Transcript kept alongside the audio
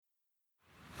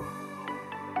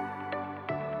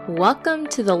Welcome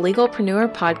to the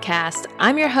Legalpreneur Podcast.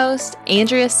 I'm your host,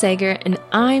 Andrea Sager, and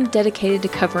I'm dedicated to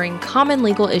covering common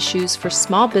legal issues for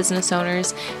small business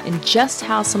owners and just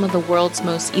how some of the world's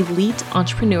most elite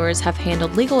entrepreneurs have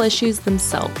handled legal issues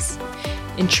themselves.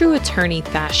 In true attorney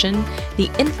fashion, the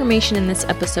information in this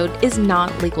episode is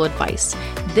not legal advice.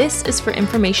 This is for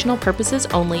informational purposes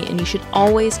only, and you should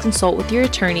always consult with your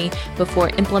attorney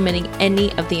before implementing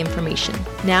any of the information.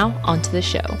 Now, on to the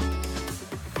show.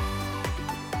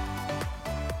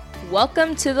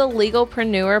 Welcome to the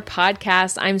Legalpreneur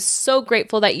Podcast. I'm so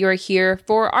grateful that you're here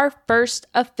for our first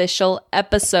official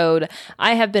episode.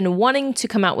 I have been wanting to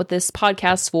come out with this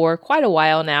podcast for quite a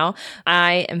while now.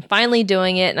 I am finally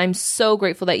doing it, and I'm so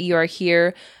grateful that you are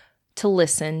here to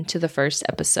listen to the first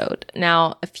episode.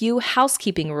 Now, a few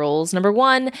housekeeping rules. Number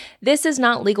one, this is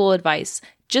not legal advice.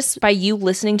 Just by you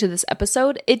listening to this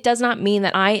episode, it does not mean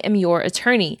that I am your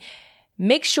attorney.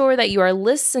 Make sure that you are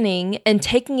listening and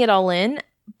taking it all in,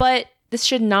 but this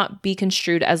should not be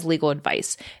construed as legal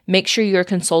advice. Make sure you're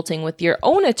consulting with your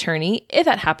own attorney, if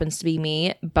that happens to be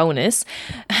me, bonus.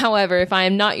 However, if I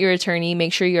am not your attorney,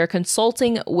 make sure you're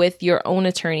consulting with your own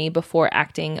attorney before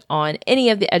acting on any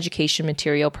of the education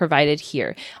material provided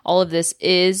here. All of this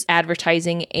is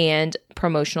advertising and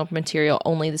promotional material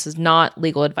only. This is not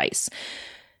legal advice.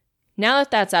 Now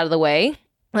that that's out of the way,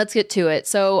 let's get to it.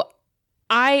 So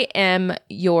I am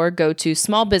your go-to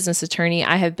small business attorney.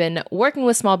 I have been working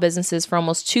with small businesses for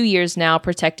almost 2 years now,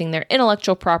 protecting their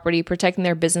intellectual property, protecting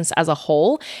their business as a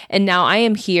whole. And now I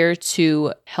am here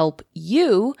to help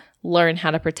you learn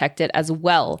how to protect it as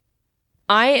well.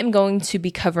 I am going to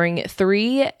be covering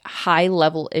 3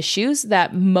 high-level issues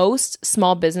that most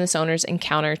small business owners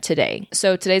encounter today.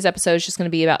 So today's episode is just going to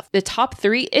be about the top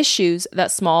 3 issues that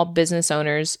small business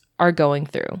owners are going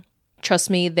through.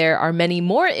 Trust me, there are many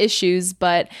more issues,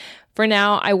 but for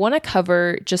now, I want to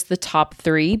cover just the top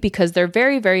 3 because they're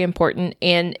very, very important.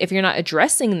 And if you're not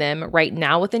addressing them right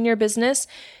now within your business,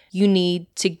 you need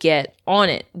to get on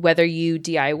it. Whether you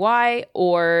DIY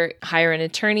or hire an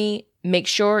attorney, make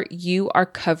sure you are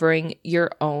covering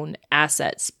your own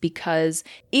assets, because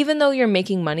even though you're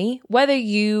making money, whether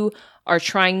you are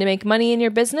trying to make money in your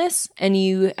business and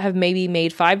you have maybe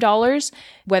made $5,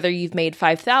 whether you've made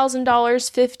 $5,000,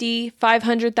 $50,000,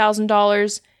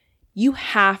 $500,000, you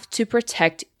have to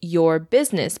protect your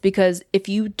business, because if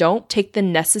you don't take the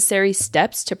necessary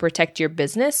steps to protect your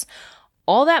business,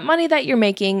 all that money that you're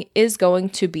making is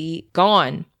going to be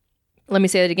gone. Let me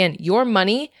say that again. Your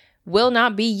money will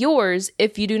not be yours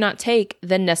if you do not take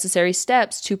the necessary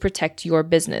steps to protect your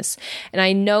business. And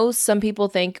I know some people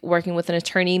think working with an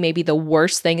attorney may be the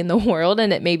worst thing in the world,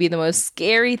 and it may be the most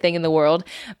scary thing in the world,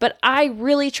 but I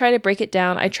really try to break it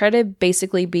down. I try to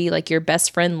basically be like your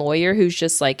best friend lawyer who's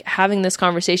just like having this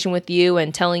conversation with you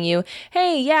and telling you,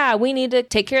 hey, yeah, we need to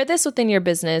take care of this within your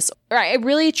business. Or I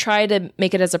really try to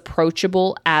make it as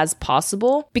approachable as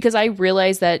possible, because I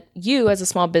realize that you as a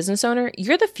small business owner,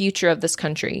 you're the future of this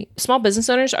country. Small business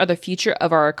owners are the future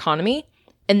of our economy,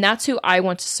 and that's who I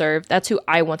want to serve. That's who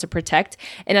I want to protect.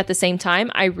 And at the same time,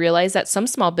 I realize that some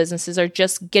small businesses are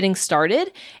just getting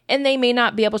started and they may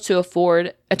not be able to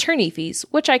afford attorney fees,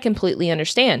 which I completely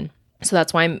understand. So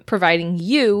that's why I'm providing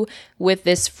you with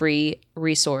this free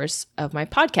resource of my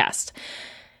podcast.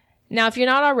 Now, if you're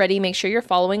not already, make sure you're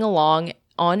following along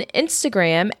on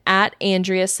Instagram at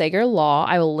Andrea Sager Law.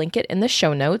 I will link it in the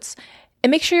show notes. And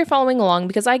make sure you're following along,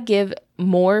 because I give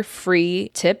more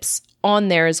free tips on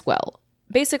there as well.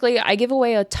 Basically, I give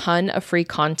away a ton of free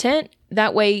content.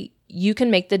 That way you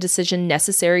can make the decision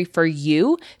necessary for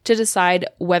you to decide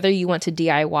whether you want to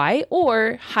DIY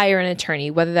or hire an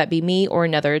attorney, whether that be me or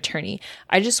another attorney.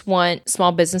 I just want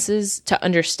small businesses to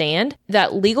understand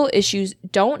that legal issues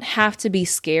don't have to be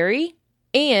scary,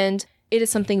 and it is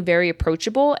something very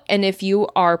approachable. And if you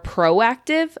are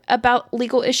proactive about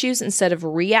legal issues instead of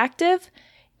reactive,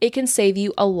 it can save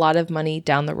you a lot of money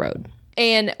down the road.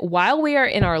 And while we are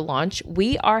in our launch,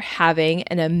 we are having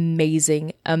an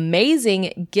amazing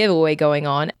giveaway going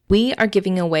on. We are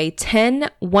giving away 10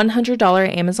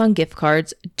 $100 Amazon gift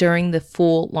cards during the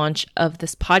full launch of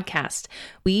this podcast.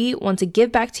 We want to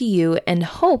give back to you and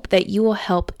hope that you will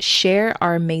help share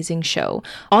our amazing show.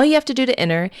 All you have to do to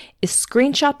enter is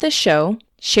screenshot this show,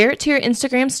 share it to your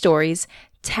Instagram stories,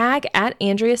 tag at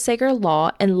Andrea Sager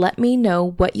Law, and let me know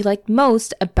what you liked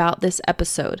most about this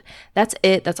episode. That's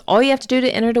it. That's all you have to do to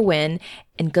enter to win,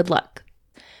 and good luck.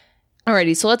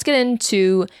 Alrighty, so let's get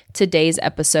into today's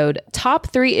episode.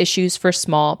 Top 3 issues for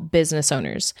small business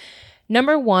owners.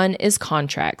 Number 1 is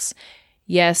contracts.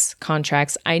 Yes,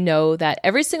 contracts. I know that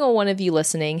every single one of you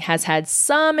listening has had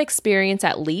some experience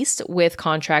at least with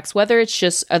contracts, whether it's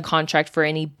just a contract for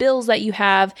any bills that you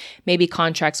have, maybe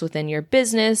contracts within your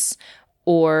business,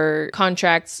 or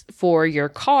contracts for your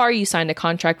car. You signed a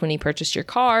contract when you purchased your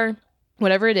car.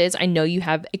 Whatever it is, I know you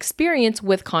have experience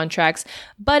with contracts,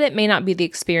 but it may not be the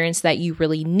experience that you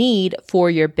really need for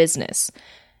your business.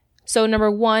 So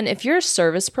number one, if you're a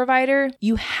service provider,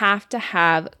 you have to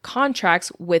have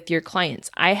contracts with your clients.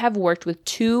 I have worked with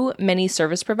too many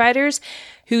service providers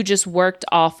who just worked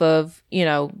off of,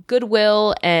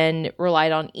 goodwill and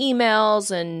relied on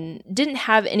emails and didn't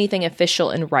have anything official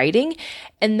in writing.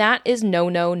 And that is no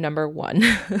number one.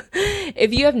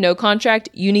 If you have no contract,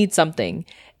 you need something.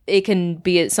 It can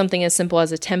be something as simple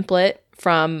as a template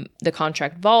from the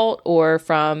contract vault or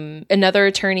from another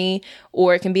attorney,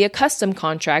 or it can be a custom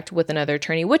contract with another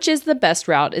attorney, which is the best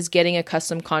route, is getting a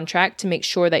custom contract to make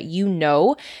sure that you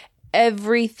know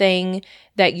everything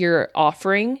that you're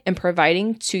offering and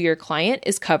providing to your client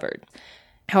is covered.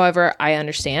 However, I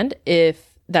understand if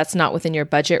that's not within your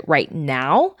budget right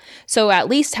now. So at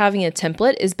least having a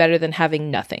template is better than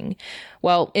having nothing.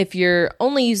 Well, if you're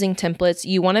only using templates,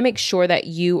 you want to make sure that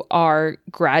you are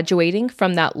graduating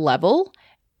from that level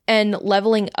and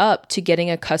leveling up to getting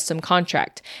a custom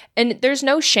contract. And there's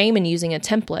no shame in using a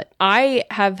template. I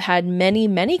have had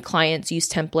many clients use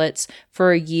templates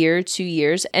for a year, 2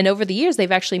 years, and over the years,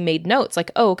 they've actually made notes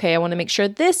like, oh, okay, I want to make sure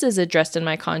this is addressed in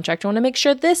my contract. I want to make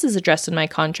sure this is addressed in my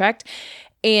contract.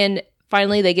 And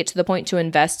finally, they get to the point to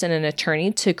invest in an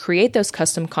attorney to create those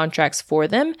custom contracts for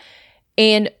them.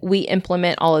 And we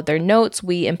implement all of their notes.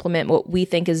 We implement what we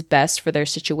think is best for their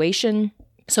situation.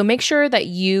 So make sure that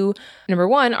you, number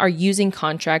one, are using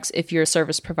contracts. If you're a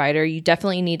service provider, you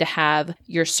definitely need to have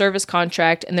your service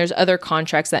contract, and there's other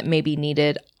contracts that may be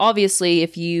needed. Obviously,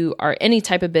 if you are any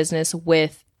type of business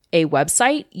with a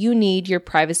website, you need your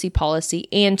privacy policy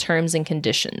and terms and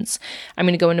conditions. I'm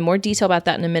going to go into more detail about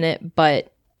that in a minute,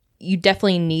 but you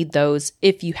definitely need those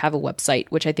if you have a website,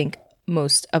 which I think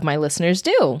most of my listeners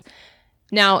do.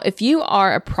 Now, if you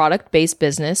are a product-based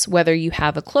business, whether you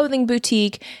have a clothing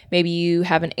boutique, maybe you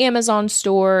have an Amazon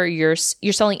store, you're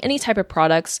selling any type of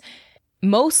products,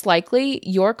 most likely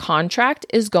your contract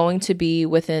is going to be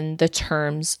within the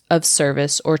terms of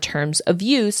service or terms of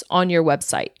use on your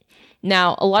website.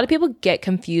 Now, a lot of people get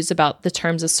confused about the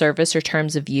terms of service or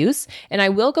terms of use, and I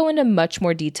will go into much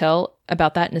more detail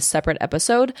about that in a separate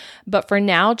episode. But for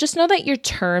now, just know that your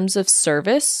terms of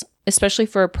service, especially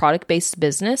for a product-based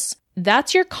business,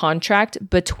 that's your contract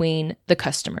between the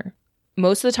customer.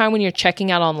 Most of the time when you're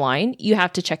checking out online, you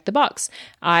have to check the box.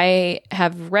 I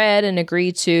have read and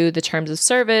agreed to the terms of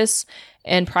service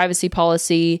and privacy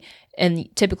policy,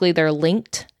 and typically they're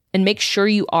linked. And make sure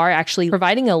you are actually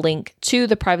providing a link to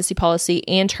the privacy policy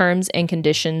and terms and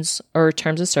conditions, or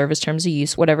terms of service, terms of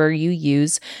use, whatever you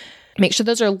use. Make sure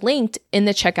those are linked in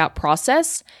the checkout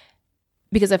process,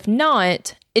 because if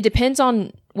not, it depends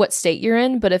on what state you're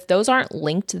in, but if those aren't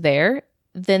linked there,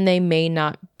 then they may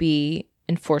not be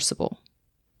enforceable.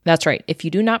 That's right. If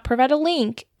you do not provide a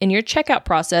link in your checkout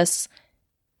process,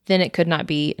 then it could not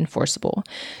be enforceable.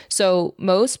 So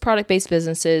most product-based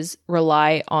businesses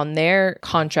rely on their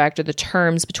contract or the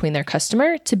terms between their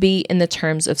customer to be in the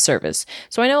terms of service.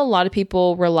 So I know a lot of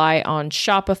people rely on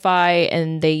Shopify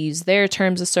and they use their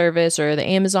terms of service or the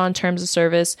Amazon terms of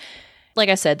service. Like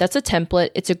I said, that's a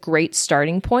template. It's a great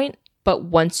starting point. But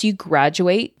once you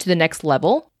graduate to the next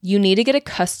level, you need to get a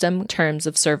custom terms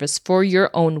of service for your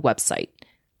own website.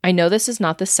 I know this is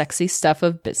not the sexy stuff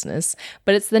of business,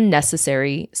 but it's the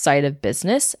necessary side of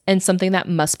business and something that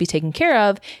must be taken care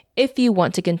of if you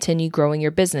want to continue growing your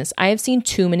business. I have seen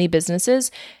too many businesses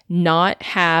not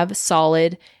have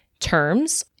solid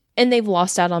terms and they've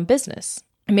lost out on business.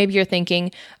 Maybe you're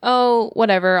thinking, oh,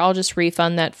 whatever, I'll just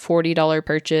refund that $40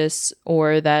 purchase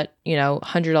or that,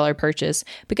 $100 purchase.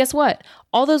 But guess what?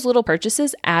 All those little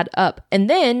purchases add up. And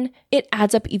then it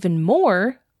adds up even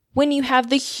more when you have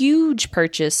the huge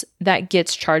purchase that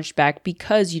gets charged back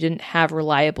because you didn't have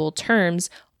reliable terms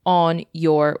on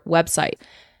your website.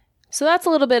 So that's a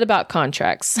little bit about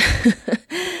contracts.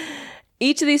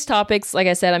 Each of these topics, like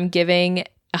I said, I'm giving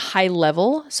a high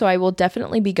level, so I will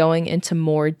definitely be going into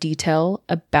more detail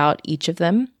about each of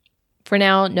them. For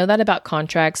now, know that about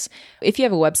contracts. If you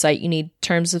have a website, you need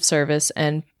terms of service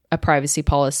and a privacy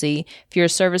policy. If you're a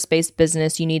service-based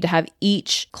business, you need to have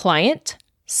each client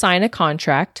sign a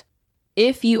contract.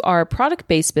 If you are a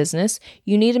product-based business,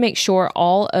 you need to make sure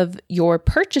all of your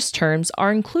purchase terms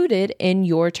are included in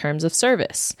your terms of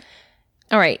service.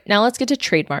 All right, now let's get to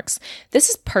trademarks. This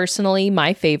is personally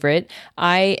my favorite.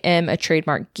 I am a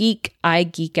trademark geek. I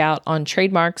geek out on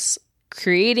trademarks.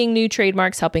 creating new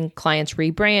trademarks, helping clients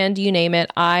rebrand, you name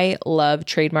it. I love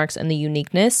trademarks and the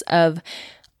uniqueness of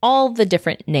all the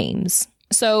different names.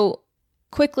 So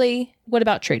quickly, what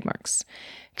about trademarks?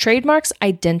 Trademarks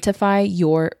identify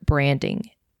your branding.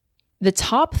 The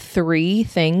top 3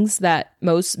 things that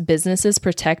most businesses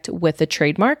protect with a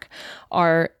trademark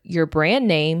are your brand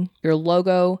name, your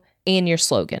logo, and your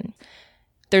slogan.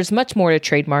 There's much more to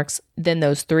trademarks than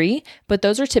those 3, but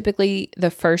those are typically the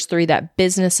first 3 that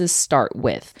businesses start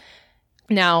with.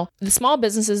 Now, the small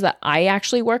businesses that I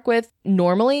actually work with,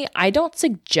 normally I don't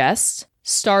suggest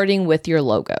starting with your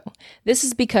logo. This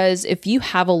is because if you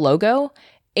have a logo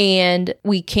and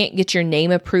we can't get your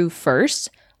name approved first,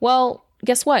 well,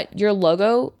 guess what? Your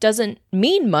logo doesn't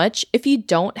mean much if you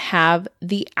don't have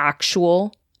the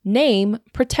actual name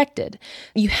protected.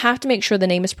 You have to make sure the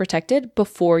name is protected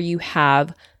before you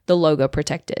have the logo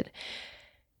protected.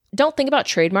 Don't think about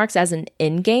trademarks as an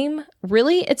end game.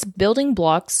 Really, it's building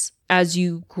blocks as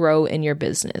you grow in your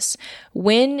business.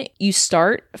 When you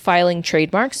start filing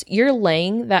trademarks, you're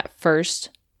laying that first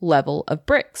level of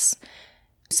bricks.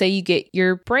 Say you get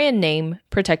your brand name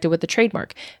protected with the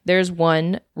trademark. There's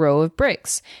one row of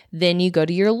bricks. Then you go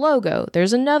to your logo.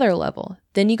 There's another level.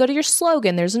 Then you go to your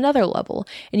slogan. There's another level.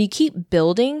 And you keep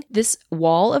building this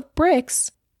wall of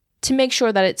bricks to make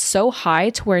sure that it's so high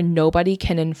to where nobody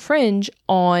can infringe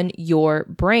on your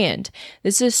brand.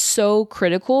 This is so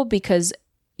critical because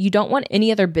you don't want any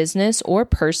other business or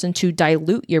person to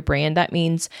dilute your brand. That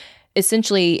means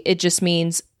essentially, it just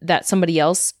means that somebody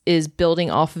else is building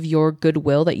off of your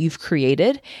goodwill that you've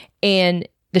created, and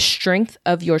the strength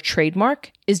of your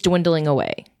trademark is dwindling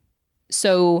away.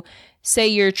 So say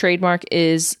your trademark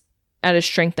is at a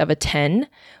strength of a 10.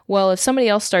 Well, if somebody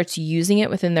else starts using it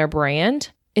within their brand,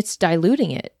 it's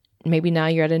diluting it. Maybe now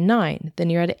you're at a 9, then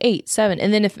you're at an 8, 7.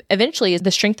 And then if eventually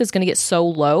the strength is going to get so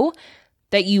low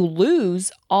that you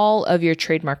lose all of your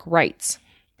trademark rights.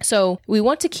 So we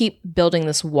want to keep building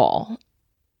this wall.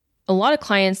 A lot of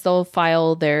clients, they'll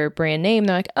file their brand name.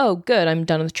 They're like, oh, good, I'm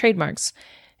done with trademarks.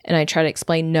 And I try to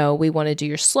explain, no, we want to do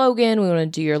your slogan. We want to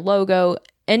do your logo.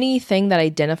 Anything that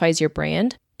identifies your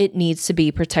brand, it needs to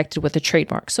be protected with a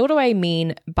trademark. So what do I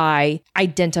mean by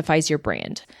identifies your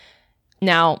brand?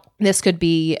 Now, this could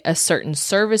be a certain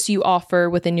service you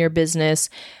offer within your business,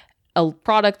 a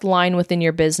product line within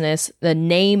your business, the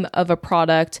name of a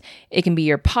product. It can be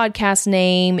your podcast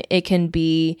name. It can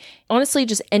be, honestly,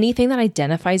 just anything that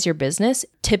identifies your business.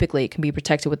 Typically, it can be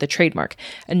protected with a trademark.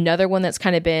 Another one that's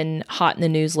kind of been hot in the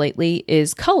news lately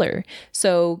is color.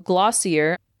 So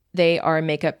Glossier, they are a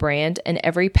makeup brand, and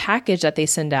every package that they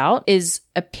send out is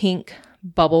a pink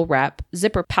bubble wrap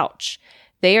zipper pouch.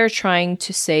 They are trying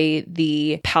to say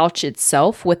the pouch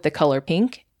itself with the color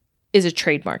pink is a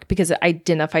trademark because it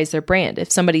identifies their brand.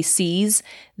 If somebody sees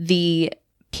the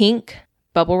pink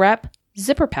bubble wrap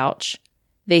zipper pouch,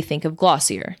 they think of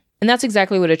Glossier. And that's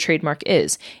exactly what a trademark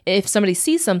is. If somebody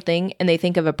sees something and they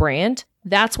think of a brand,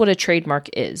 that's what a trademark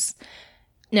is.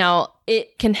 Now,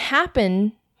 it can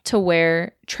happen to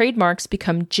where trademarks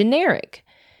become generic.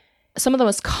 Some of the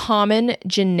most common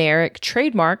generic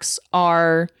trademarks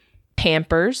are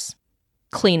Pampers,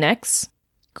 Kleenex,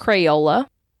 Crayola,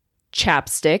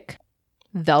 chapstick,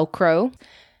 Velcro.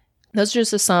 Those are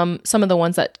just some of the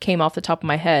ones that came off the top of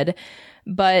my head.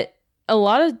 But a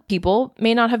lot of people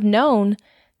may not have known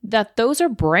that those are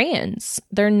brands.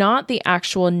 They're not the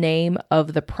actual name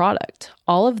of the product.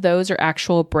 All of those are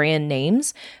actual brand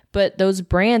names, but those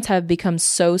brands have become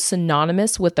so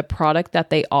synonymous with the product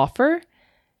that they offer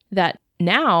that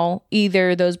now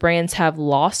either those brands have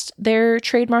lost their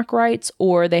trademark rights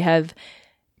or they have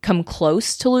come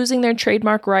close to losing their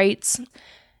trademark rights.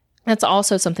 That's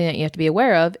also something that you have to be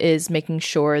aware of, is making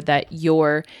sure that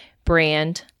your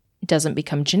brand doesn't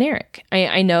become generic.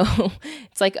 I know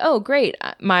it's like, oh, great,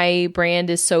 my brand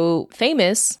is so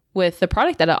famous with the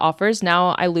product that it offers, now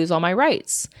I lose all my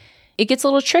rights. It gets a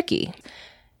little tricky.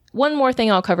 One more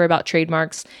thing I'll cover about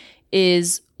trademarks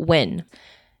is when.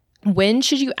 When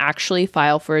should you actually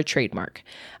file for a trademark?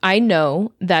 I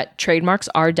know that trademarks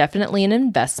are definitely an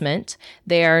investment.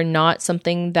 They are not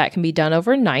something that can be done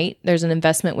overnight. There's an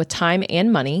investment with time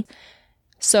and money.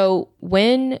 So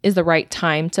when is the right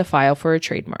time to file for a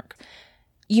trademark?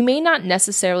 You may not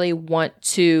necessarily want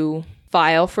to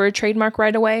file for a trademark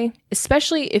right away,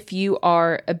 especially if you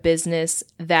are a business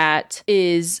that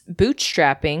is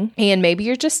bootstrapping and maybe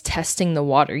you're just testing the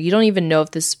water. You don't even know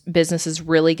if this business is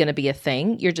really going to be a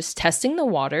thing. You're just testing the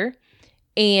water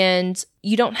and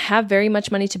you don't have very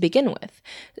much money to begin with.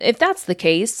 If that's the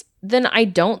case, then I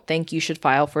don't think you should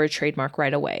file for a trademark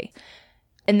right away.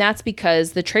 And that's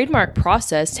because the trademark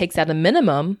process takes at a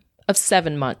minimum of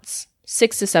 7 months.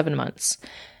 6 to 7 months.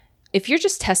 If you're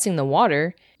just testing the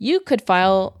water, you could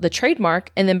file the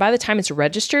trademark, and then by the time it's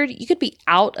registered, you could be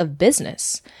out of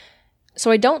business. So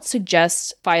I don't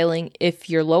suggest filing if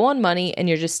you're low on money and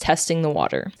you're just testing the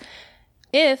water.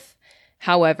 If,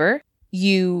 however,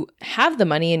 you have the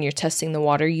money and you're testing the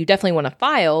water, you definitely want to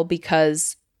file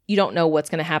because you don't know what's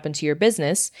going to happen to your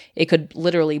business. It could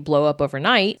literally blow up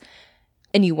overnight,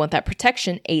 and you want that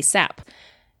protection ASAP.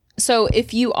 So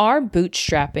if you are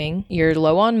bootstrapping, you're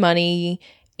low on money,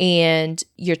 and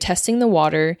you're testing the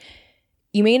water,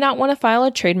 you may not want to file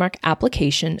a trademark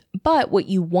application, but what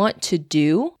you want to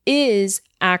do is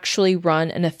actually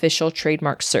run an official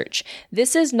trademark search.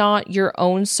 This is not your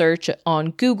own search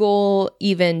on Google,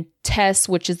 even TESS,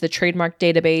 which is the trademark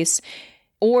database,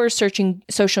 or searching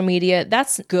social media.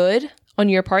 That's good on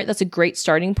your part. That's a great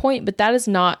starting point, but that is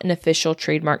not an official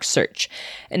trademark search.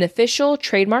 An official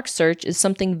trademark search is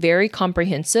something very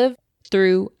comprehensive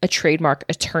through a trademark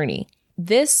attorney.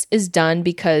 This is done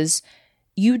because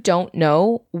you don't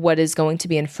know what is going to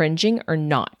be infringing or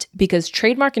not, because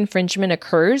trademark infringement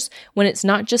occurs when it's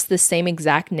not just the same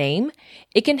exact name.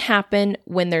 It can happen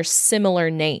when there's similar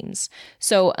names.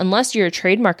 So unless you're a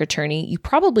trademark attorney, you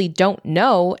probably don't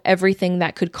know everything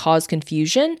that could cause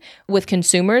confusion with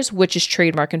consumers, which is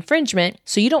trademark infringement.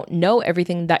 So you don't know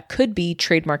everything that could be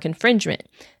trademark infringement.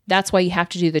 That's why you have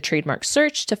to do the trademark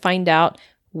search to find out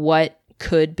what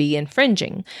could be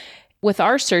infringing. With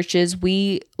our searches,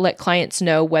 we let clients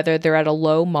know whether they're at a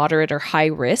low, moderate, or high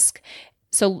risk.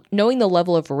 So knowing the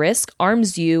level of risk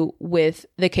arms you with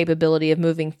the capability of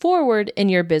moving forward in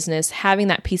your business, having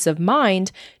that peace of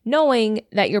mind, knowing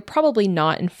that you're probably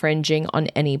not infringing on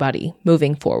anybody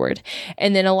moving forward.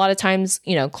 And then a lot of times,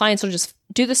 clients will just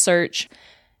do the search.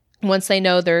 Once they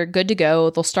know they're good to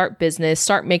go, they'll start business,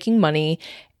 start making money,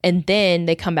 and then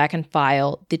they come back and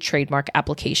file the trademark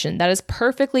application. That is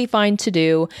perfectly fine to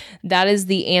do. That is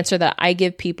the answer that I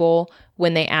give people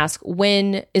when they ask,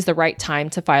 when is the right time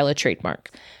to file a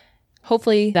trademark?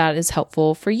 Hopefully that is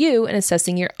helpful for you in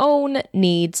assessing your own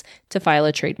needs to file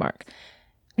a trademark.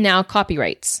 Now,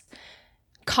 copyrights.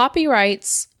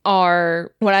 Copyrights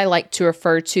are what I like to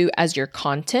refer to as your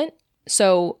content.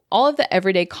 So all of the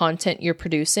everyday content you're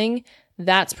producing,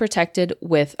 that's protected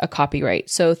with a copyright.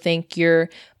 So think your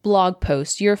blog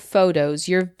posts, your photos,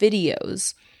 your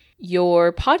videos,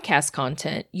 your podcast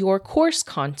content, your course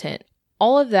content,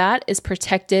 all of that is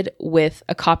protected with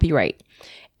a copyright.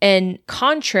 And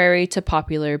contrary to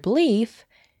popular belief,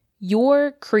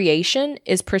 your creation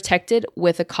is protected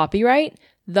with a copyright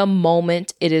the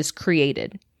moment it is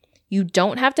created. You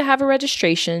don't have to have a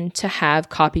registration to have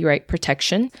copyright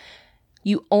protection.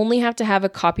 You only have to have a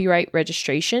copyright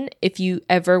registration if you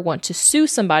ever want to sue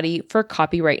somebody for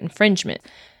copyright infringement.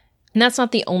 And that's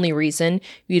not the only reason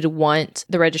you'd want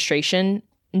the registration.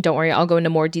 Don't worry, I'll go into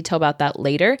more detail about that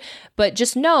later. But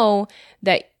just know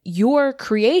that your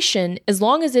creation, as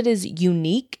long as it is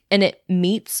unique and it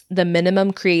meets the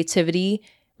minimum creativity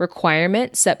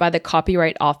requirement set by the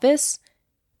Copyright Office,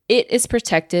 it is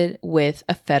protected with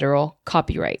a federal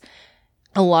copyright.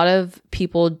 A lot of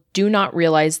people do not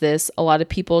realize this. A lot of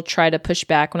people try to push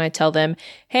back when I tell them,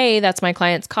 hey, that's my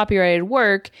client's copyrighted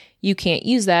work. You can't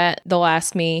use that. They'll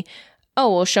ask me,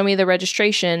 oh, well, show me the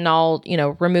registration. I'll,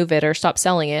 remove it or stop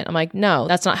selling it. I'm like, no,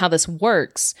 that's not how this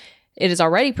works. It is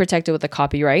already protected with a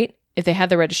copyright. If they had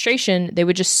the registration, they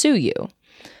would just sue you.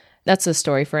 That's a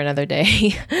story for another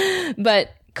day.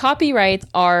 But copyrights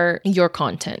are your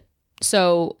content.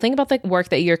 So think about the work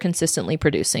that you're consistently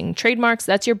producing. Trademarks,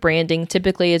 that's your branding.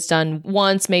 Typically it's done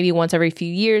once, maybe once every few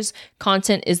years.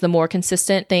 Content is the more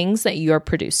consistent things that you're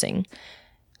producing.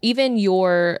 Even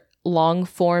your long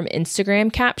form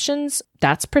Instagram captions,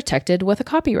 that's protected with a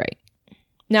copyright.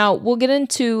 Now, we'll get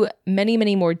into many,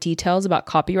 many more details about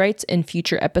copyrights in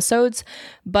future episodes,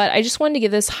 but I just wanted to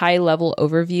give this high level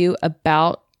overview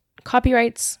about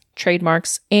copyrights,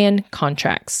 trademarks, and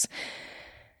contracts.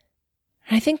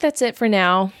 I think that's it for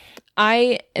now.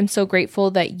 I am so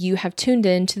grateful that you have tuned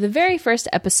in to the very first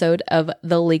episode of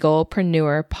the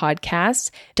Legalpreneur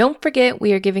podcast. Don't forget,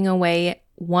 we are giving away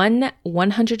one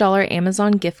 $100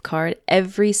 Amazon gift card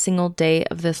every single day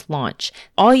of this launch.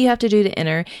 All you have to do to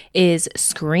enter is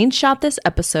screenshot this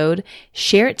episode,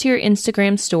 share it to your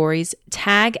Instagram stories,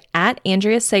 tag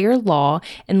 @AndreaSayerLaw,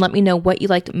 and let me know what you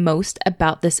liked most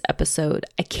about this episode.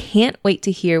 I can't wait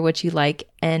to hear what you like,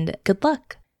 and good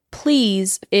luck.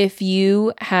 Please, if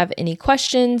you have any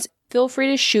questions, feel free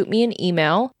to shoot me an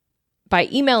email by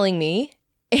emailing me,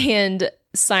 and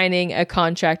signing a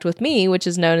contract with me, which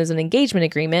is known as an engagement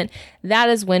agreement, that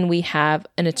is when we have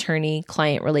an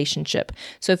attorney-client relationship.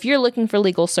 So if you're looking for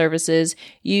legal services,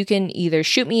 you can either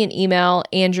shoot me an email,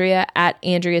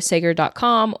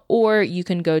 andrea@andreasager.com, or you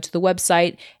can go to the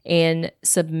website and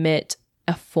submit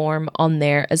a form on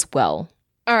there as well.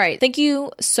 All right. Thank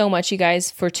you so much, you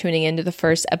guys, for tuning into the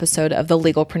first episode of the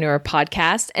Legalpreneur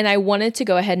podcast. And I wanted to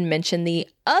go ahead and mention the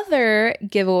other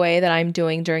giveaway that I'm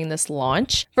doing during this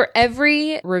launch. For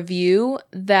every review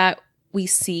that we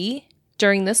see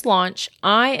during this launch,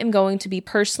 I am going to be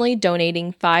personally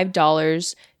donating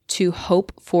 $5 to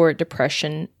Hope for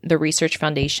Depression, the research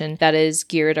foundation that is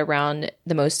geared around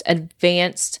the most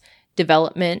advanced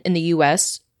development in the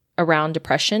U.S. around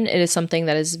depression. It is something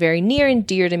that is very near and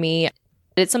dear to me.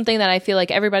 It's something that I feel like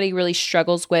everybody really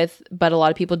struggles with, but a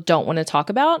lot of people don't want to talk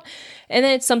about. And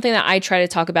then it's something that I try to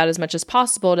talk about as much as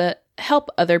possible to help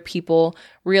other people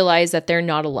realize that they're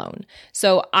not alone.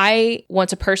 So I want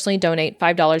to personally donate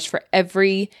 $5 for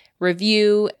every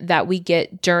review that we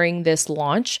get during this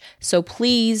launch. So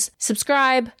please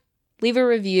subscribe, leave a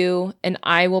review, and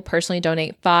I will personally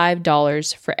donate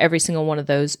 $5 for every single one of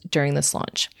those during this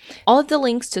launch. All of the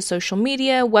links to social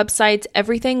media, websites,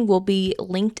 everything will be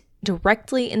linked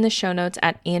directly in the show notes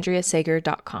at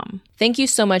andreasager.com. Thank you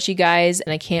so much, you guys,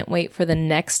 and I can't wait for the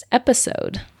next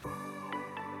episode.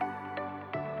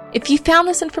 If you found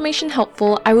this information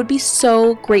helpful, I would be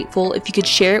so grateful if you could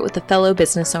share it with a fellow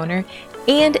business owner,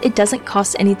 and it doesn't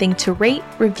cost anything to rate,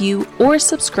 review, or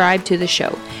subscribe to the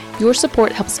show. Your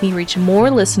support helps me reach more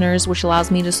listeners, which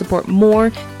allows me to support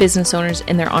more business owners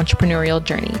in their entrepreneurial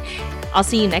journey. I'll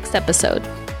see you next episode.